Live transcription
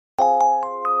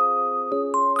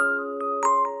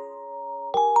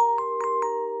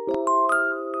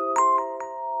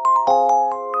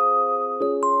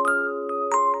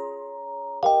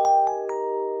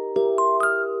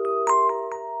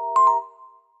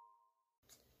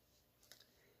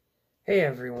Hey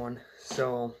everyone.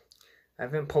 So I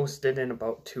haven't posted in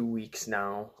about 2 weeks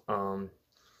now.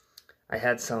 I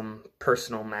had some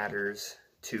personal matters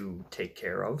to take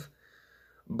care of,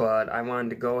 but I wanted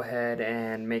to go ahead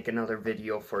and make another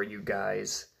video for you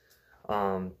guys.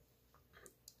 Um,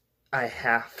 I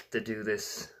have to do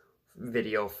this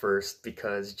video first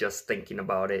because just thinking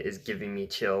about it is giving me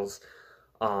chills.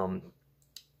 Um,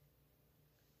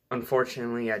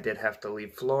 Unfortunately, I did have to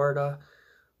leave Florida,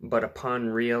 but upon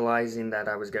realizing that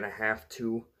I was going to have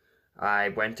to, I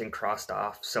went and crossed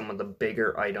off some of the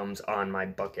bigger items on my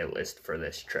bucket list for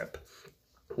this trip.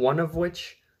 One of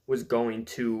which was going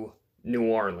to New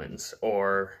Orleans,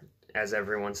 or as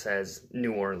everyone says,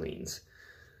 New Orleans.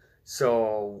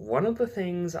 So, one of the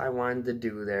things I wanted to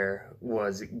do there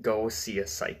was go see a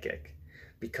psychic.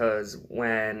 Because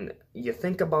when you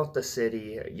think about the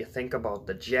city, you think about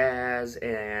the jazz,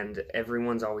 and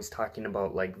everyone's always talking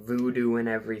about like voodoo and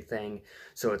everything.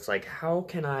 So it's like, how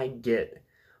can I get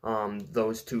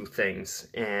those two things?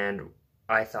 And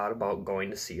I thought about going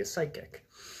to see a psychic.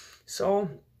 So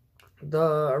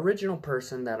the original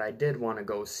person that I did want to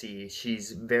go see,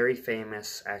 she's very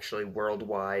famous, actually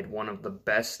worldwide, one of the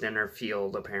best in her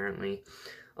field, apparently.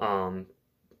 Um,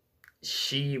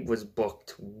 she was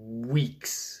booked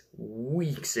weeks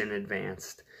in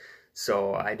advance.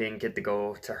 So I didn't get to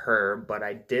go to her, but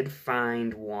I did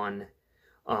find one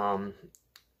um,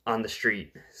 on the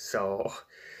street. So,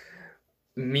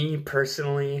 me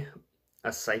personally,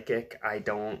 a psychic, I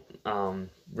don't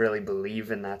really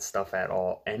believe in that stuff at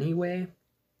all anyway.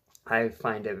 I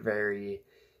find it very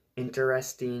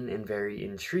interesting and very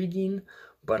intriguing,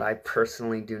 but I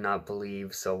personally do not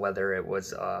believe so. Whether it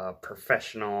was a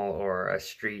professional or a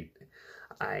street,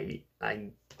 I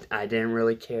I I didn't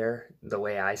really care. The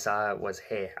way I saw it was,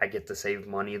 hey, I get to save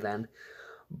money then.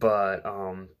 But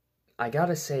I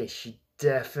gotta say, she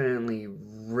definitely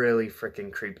really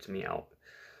freaking creeped me out.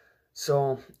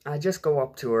 So I just go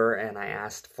up to her and I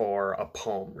asked for a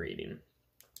palm reading.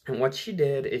 And what she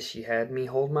did is she had me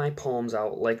hold my palms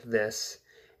out like this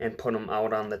and put them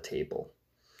out on the table.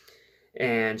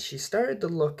 And she started to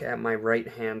look at my right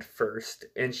hand first,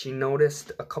 and she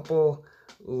noticed a couple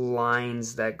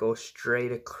lines that go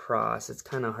straight across. It's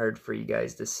kind of hard for you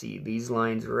guys to see. These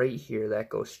lines right here that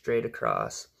go straight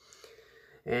across.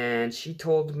 And she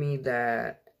told me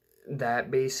that that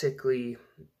basically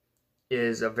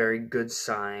is a very good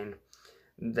sign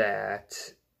that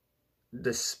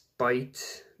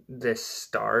despite this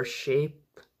star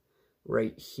shape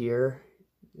right here,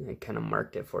 I kind of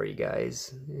marked it for you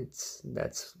guys.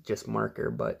 That's just marker,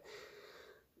 but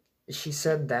she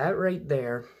said that right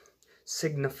there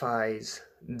signifies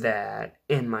that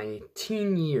in my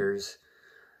teen years,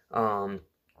 um,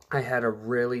 I had a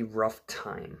really rough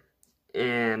time,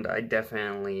 and I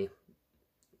definitely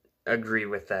agree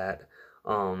with that.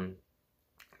 Um,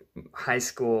 High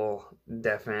school,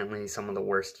 definitely some of the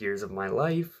worst years of my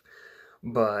life,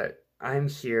 but I'm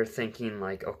here thinking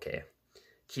like, okay,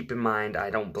 keep in mind,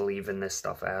 I don't believe in this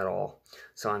stuff at all.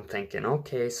 So I'm thinking,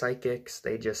 okay, psychics,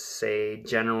 they just say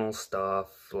general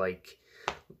stuff like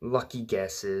lucky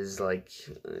guesses, like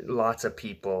lots of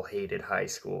people hated high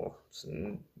school.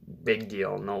 Big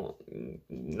deal, no,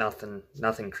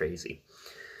 nothing crazy.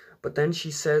 But then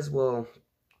she says, well,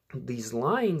 these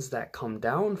lines that come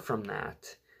down from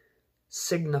that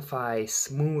signify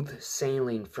smooth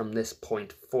sailing from this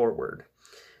point forward.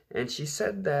 And she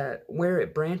said that where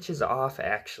it branches off,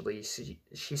 actually,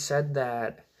 she said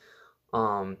that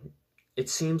um, it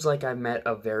seems like I met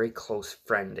a very close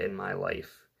friend in my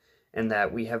life, and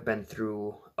that we have been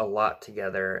through a lot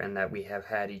together, and that we have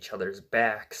had each other's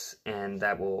backs, and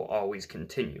that will always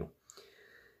continue.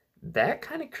 That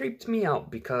kind of creeped me out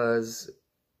because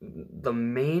the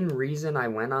main reason I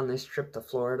went on this trip to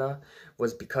Florida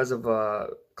was because of a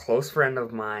close friend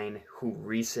of mine who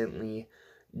recently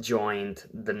joined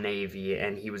the Navy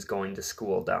and he was going to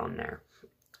school down there.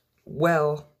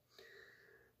 Well,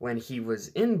 when he was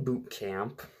in boot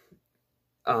camp,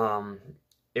 um,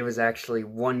 it was actually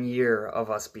 1 year of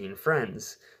us being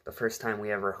friends, the first time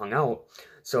we ever hung out.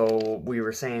 So we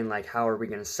were saying, like, how are we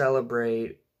going to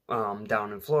celebrate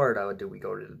down in Florida? Do we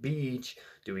go to the beach?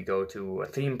 Do we go to a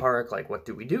theme park? Like, what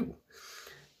do we do?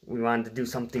 We wanted to do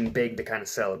something big to kind of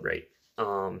celebrate.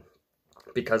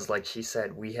 Because like she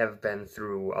said, we have been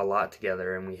through a lot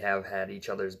together and we have had each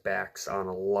other's backs on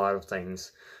a lot of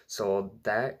things. So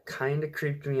that kind of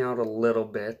creeped me out a little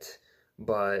bit,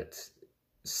 but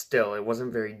still, it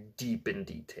wasn't very deep in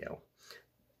detail.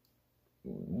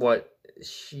 What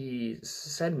she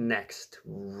said next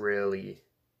really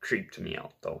creeped me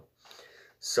out though.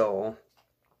 So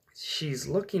she's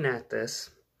looking at this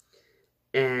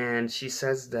And she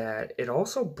says that it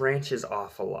also branches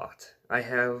off a lot. I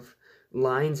have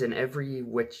lines in every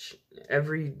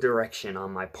direction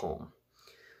on my palm.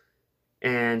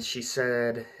 And she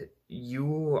said,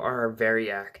 "You are very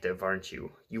active, aren't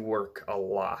you? You work a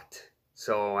lot."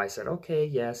 So I said, "Okay,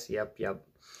 yes, yep."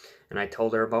 And I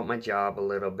told her about my job a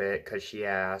little bit because she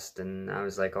asked, and I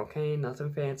was like, "Okay,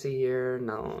 nothing fancy here,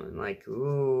 no," like,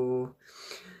 ooh.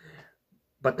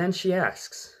 But then she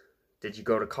asks, "Did you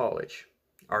go to college?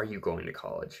 Are you going to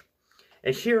college?"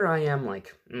 And here I am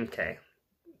like, okay,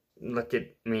 look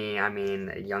at me, I mean,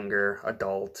 a younger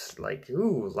adult, like,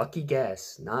 ooh, lucky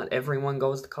guess. Not everyone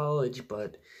goes to college,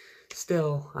 but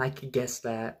still, I could guess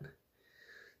that.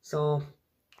 So,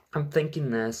 I'm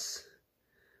thinking this,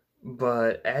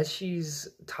 but as she's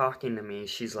talking to me,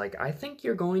 she's like, "I think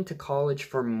you're going to college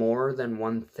for more than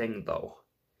one thing, though."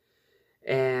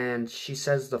 And she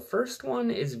says the first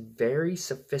one is very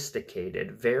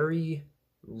sophisticated, very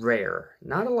rare.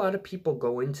 Not a lot of people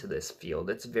go into this field.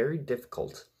 It's very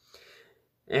difficult.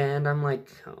 And I'm like,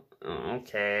 "Oh,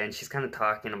 okay." And she's kind of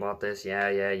talking about this, yeah.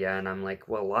 And I'm like,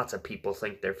 well, lots of people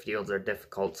think their fields are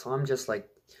difficult. So I'm just like,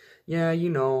 yeah,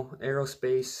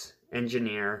 aerospace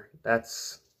engineer.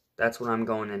 That's what I'm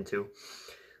going into.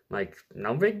 Like,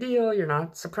 no big deal. You're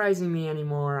not surprising me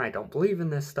anymore. I don't believe in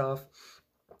this stuff.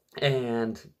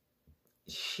 And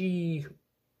she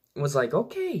was like,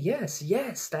 okay,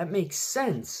 yes, that makes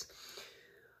sense.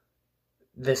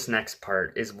 This next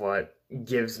part is what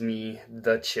gives me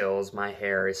the chills. My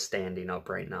hair is standing up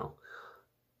right now.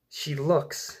 She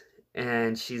looks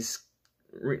and she's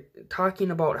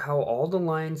talking about how all the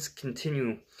lines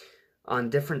continue on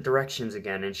different directions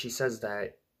again, and she says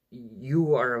that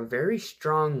you are a very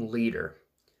strong leader.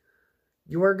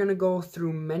 You are going to go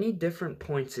through many different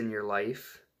points in your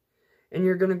life, and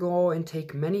you're going to go and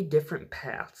take many different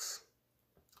paths.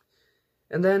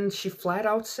 And then she flat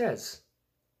out says,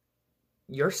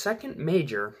 your second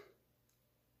major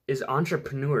is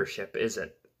entrepreneurship,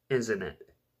 isn't it?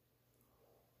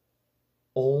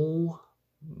 Oh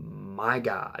my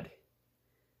God.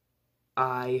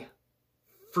 I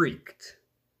freaked.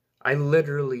 I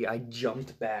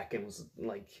jumped back and was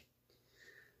like,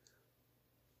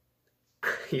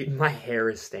 my hair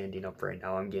is standing up right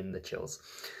now. I'm getting the chills.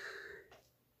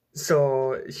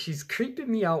 So she's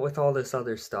creeping me out with all this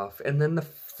other stuff, and then the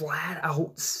flat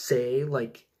out say,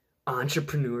 like,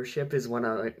 entrepreneurship is one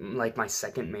of, like, my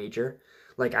second major.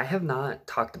 Like, I have not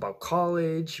talked about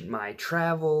college, my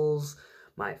travels,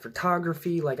 my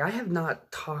photography. Like, I have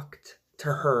not talked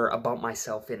to her about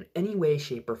myself in any way,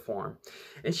 shape, or form.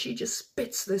 And she just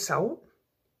spits this out.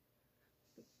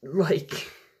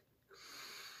 Like,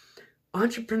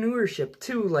 entrepreneurship,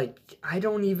 too. Like, I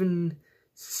don't even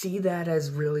see that as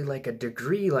really like a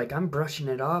degree. Like, I'm brushing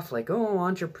it off like, oh,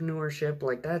 entrepreneurship,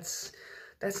 like that's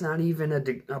not even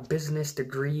a business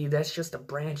degree. That's just a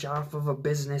branch off of a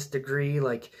business degree.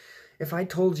 Like, if I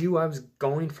told you I was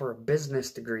going for a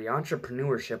business degree,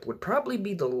 entrepreneurship would probably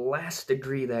be the last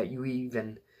degree that you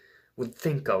even would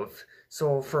think of.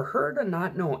 So for her to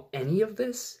not know any of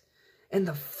this and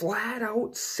to flat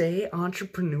out say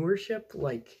entrepreneurship,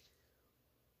 like,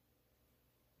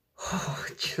 oh,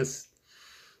 just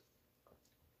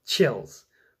chills.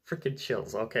 Freaking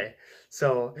chills. Okay.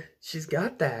 So she's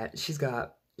got that. She's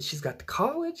got the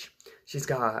college. She's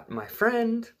got my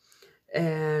friend.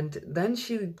 And then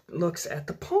she looks at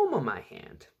the palm of my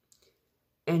hand.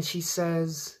 And she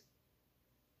says,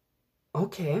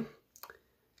 okay,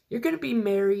 you're going to be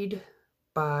married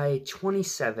by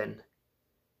 27.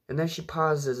 And then she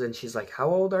pauses and she's like, how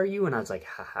old are you? And I was like,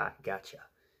 haha, gotcha.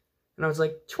 And I was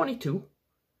like, 22.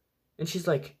 And she's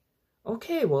like,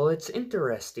 okay, well, it's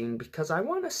interesting because I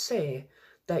want to say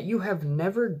that you have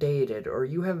never dated, or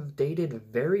you have dated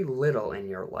very little in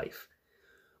your life.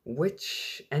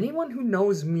 Which, anyone who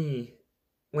knows me,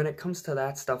 when it comes to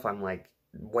that stuff, I'm like,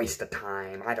 waste of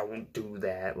time. I don't do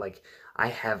that. Like, I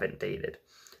haven't dated.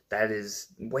 That is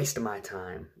waste of my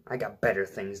time. I got better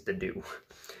things to do.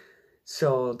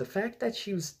 So the fact that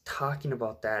she was talking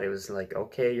about that, it was like,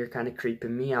 okay, you're kind of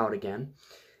creeping me out again.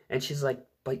 And she's like,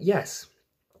 but yes,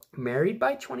 married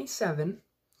by 27,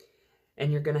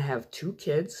 and you're going to have 2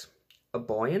 kids, a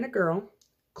boy and a girl,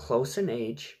 close in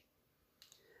age.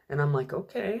 And I'm like,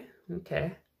 okay.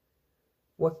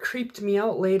 What creeped me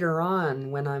out later on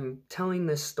when I'm telling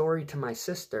this story to my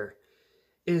sister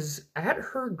is at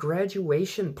her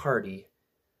graduation party,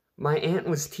 my aunt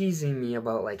was teasing me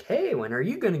about, like, hey, when are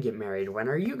you going to get married? When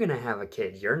are you going to have a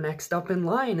kid? You're next up in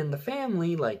line in the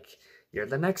family. Like, you're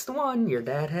the next one. Your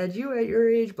dad had you at your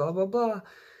age, blah, blah, blah.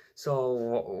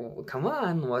 So, come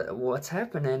on, what's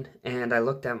happening? And I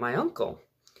looked at my uncle.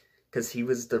 because he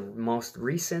was the most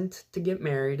recent to get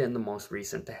married and the most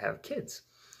recent to have kids.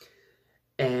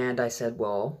 And I said,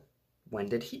 well, when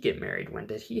did he get married? When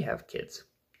did he have kids?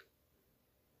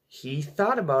 He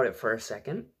thought about it for a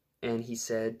second, and he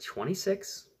said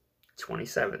 26,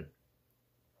 27.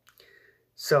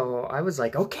 So I was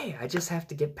like, okay, I just have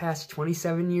to get past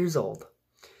 27 years old.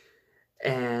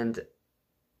 And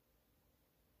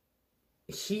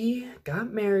he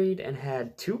got married and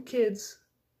had 2 kids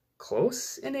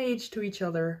close in age to each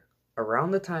other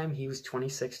around the time he was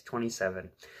 26, 27.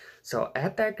 So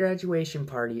at that graduation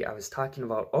party, I was talking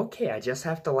about, okay, I just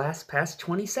have to last past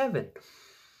 27.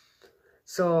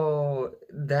 So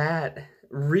that,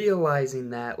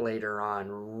 realizing that later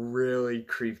on really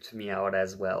creeped me out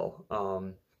as well.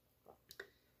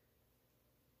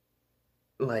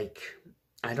 Like,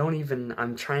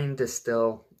 I'm trying to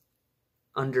still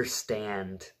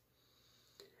understand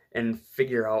and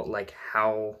figure out, like,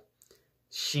 how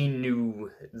she knew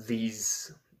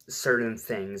these certain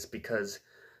things, because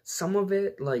some of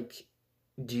it, like,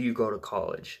 do you go to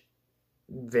college?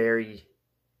 Very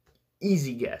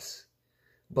easy guess.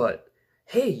 But,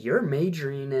 hey, you're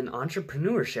majoring in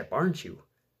entrepreneurship, aren't you?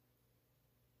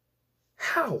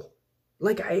 How?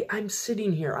 Like, I'm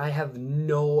sitting here, I have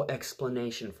no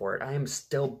explanation for it. I am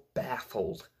still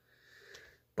baffled.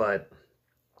 But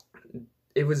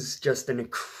it was just a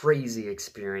crazy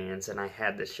experience, and I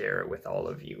had to share it with all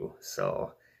of you.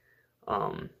 So,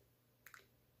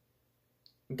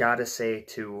 gotta say,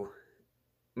 too,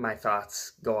 my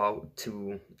thoughts go out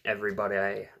to everybody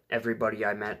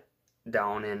I met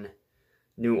down in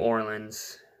New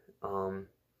Orleans.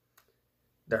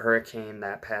 The hurricane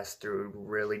that passed through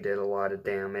really did a lot of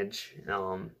damage.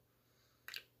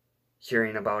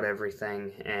 Hearing about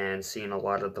everything and seeing a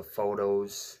lot of the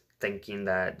photos, thinking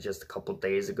that just a couple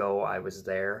days ago I was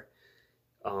there,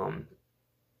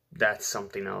 that's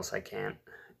something else I can't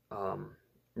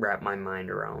wrap my mind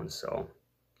around. So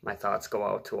my thoughts go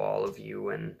out to all of you,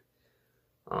 and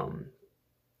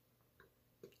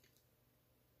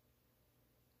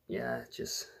yeah,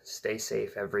 just stay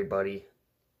safe, everybody.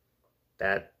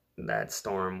 That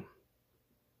storm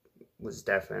was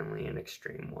definitely an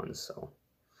extreme one. So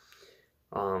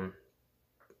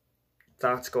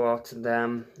thoughts go out to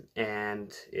them,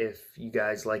 and if you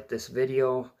guys like this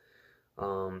video,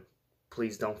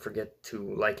 please don't forget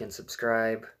to like and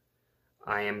subscribe.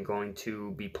 I am going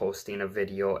to be posting a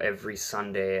video every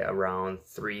Sunday around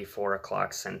 3-4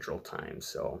 o'clock Central Time,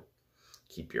 so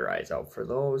keep your eyes out for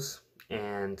those,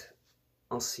 and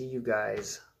I'll see you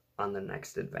guys on the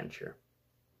next adventure.